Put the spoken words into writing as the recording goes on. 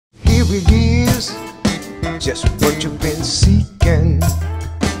it is, just what you've been seeking.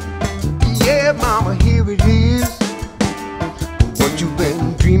 Yeah, mama, here it is, what you've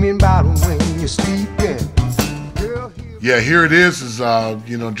been dreaming about when you're sleeping. Girl, yeah, here it is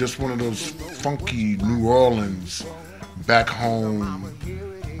you know, just one of those funky New Orleans, back home,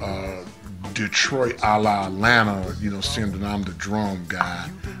 Detroit a la Atlanta, you know, seeing that I'm the drum guy,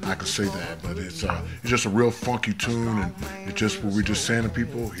 I can say that. But it's just a real funky tune, and it's just what we're just saying to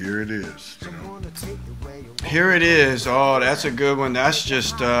people, here it is, you know. Here it is. Oh, that's a good one. That's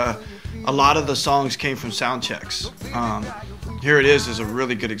just a lot of the songs came from sound checks. Here it is a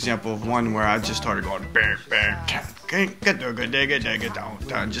really good example of one where I just started going bang bang,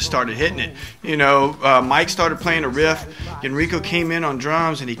 just started hitting it. You know, Mike started playing a riff. Enrico came in on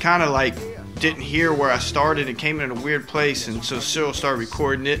drums, and he kind of like didn't hear where I started and came in a weird place, and so Cyril started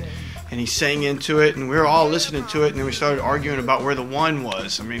recording it, and he sang into it, and we were all listening to it, and then we started arguing about where the one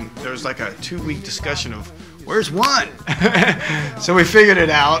was. I mean, there was like a 2-week discussion of where's one. So we figured it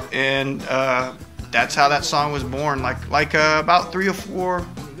out, and that's how that song was born. Like about 3 or 4,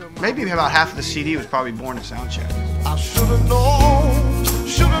 maybe about half of the CD was probably born at soundcheck. I should've known,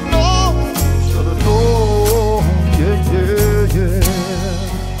 should've known, should've known, yeah, yeah, yeah.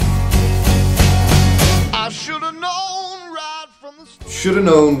 I should've known right from the start. Should've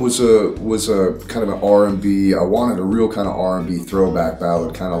Known was a kind of an R&B. I wanted a real kind of R&B throwback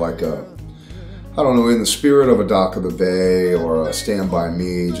ballad, kind of like a, I don't know, in the spirit of a Dock of the Bay or a Stand By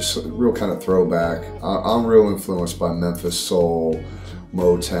Me, just a real kind of throwback. I'm real influenced by Memphis soul,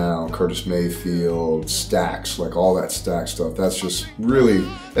 Motown, Curtis Mayfield, Stax, like all that Stax stuff. That's just really,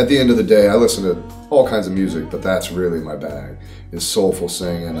 at the end of the day, I listen to all kinds of music, but that's really my bag, is soulful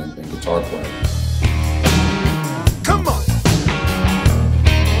singing and guitar playing. Come on.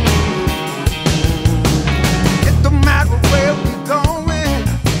 It don't matter where we're going.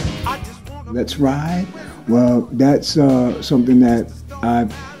 I just wanna... Let's Ride. Well, that's something that I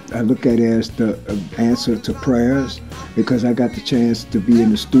look at as the answer to prayers, because I got the chance to be in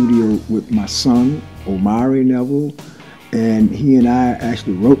the studio with my son, Omari Neville, and he and I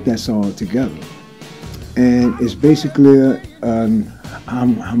actually wrote that song together. And it's basically an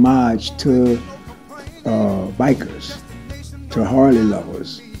homage to bikers, to Harley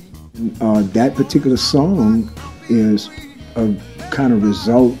lovers. That particular song is a kind of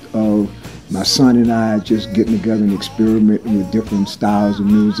result of my son and I just getting together and experimenting with different styles of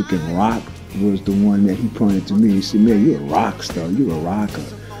music, and rock was the one that he pointed to me. He said, man, you're a rock star, you're a rocker,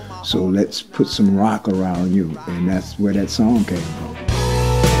 so let's put some rock around you, and that's where that song came from.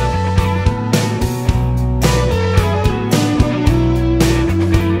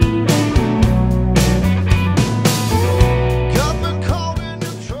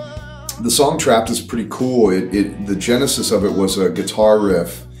 The song Trapped is pretty cool. The genesis of it was a guitar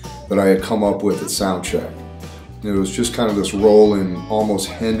riff that I had come up with at soundcheck. It was just kind of this rolling, almost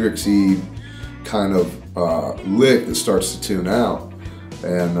Hendrix-y kind of lick that starts to tune out.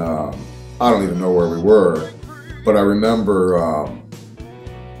 And I don't even know where we were, but I remember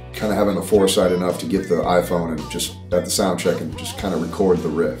kind of having the foresight enough to get the iPhone and just at the soundcheck and just kind of record the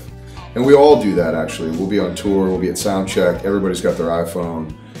riff. And we all do that, actually. We'll be on tour, we'll be at soundcheck, everybody's got their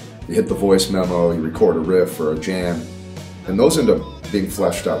iPhone. You hit the voice memo, you record a riff or a jam, and those end up being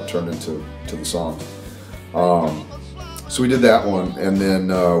fleshed out, turned into the songs. So we did that one, and then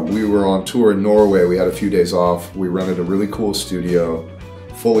we were on tour in Norway. We had a few days off. We rented a really cool studio,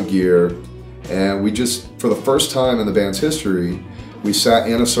 full of gear, and we just, for the first time in the band's history, we sat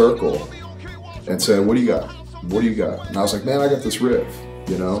in a circle and said, what do you got? What do you got? And I was like, man, I got this riff,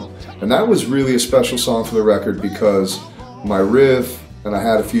 you know? And that was really a special song for the record, because my riff, and I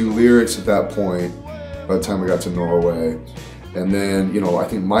had a few lyrics at that point by the time we got to Norway. And then, you know, I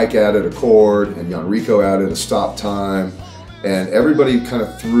think Mike added a chord and Enrico added a stop time, and everybody kind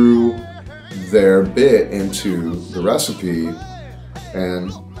of threw their bit into the recipe,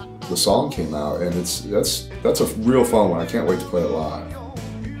 and the song came out, and that's a real fun one. I can't wait to play it live.